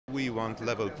We want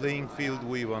level playing field,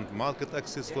 we want market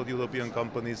access for European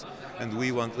companies, and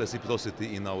we want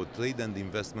reciprocity in our trade and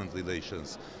investment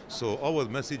relations. So our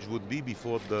message would be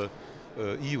before the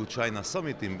EU-China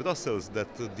summit in Brussels that,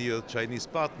 dear Chinese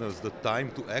partners, the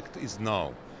time to act is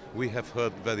now. We have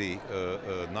heard very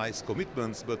nice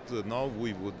commitments, but now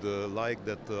we would like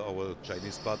that our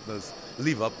Chinese partners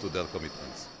live up to their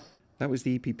commitments. That was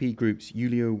the EPP Group's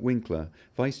Iuliu Winkler,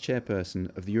 Vice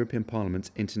Chairperson of the European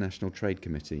Parliament's International Trade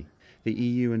Committee. The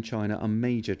EU and China are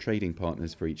major trading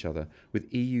partners for each other,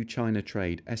 with EU-China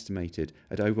trade estimated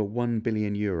at over €1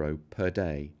 billion per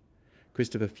day.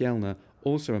 Christofer Fjellner,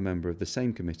 also a member of the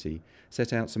same committee,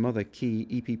 set out some other key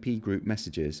EPP Group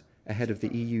messages ahead of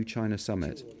the EU-China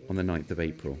summit on the 9th of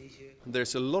April.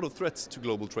 There's a lot of threats to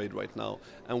global trade right now,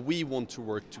 and we want to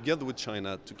work together with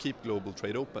China to keep global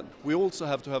trade open. We also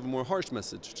have to have a more harsh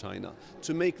message to China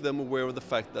to make them aware of the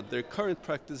fact that their current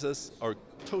practices are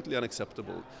totally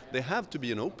unacceptable. They have to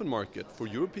be an open market for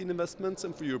European investments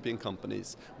and for European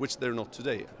companies, which they're not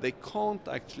today. They can't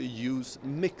actually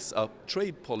mix up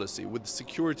trade policy with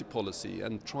security policy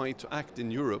and try to act in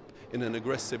Europe in an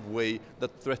aggressive way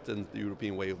that threatens the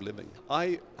European way of living.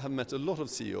 I have met a lot of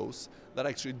CEOs that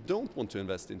actually don't want to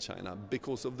invest in China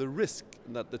because of the risk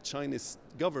that the Chinese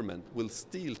government will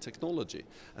steal technology.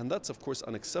 And that's of course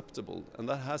unacceptable, and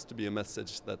that has to be a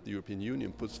message that the European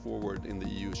Union puts forward in the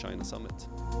EU-China summit.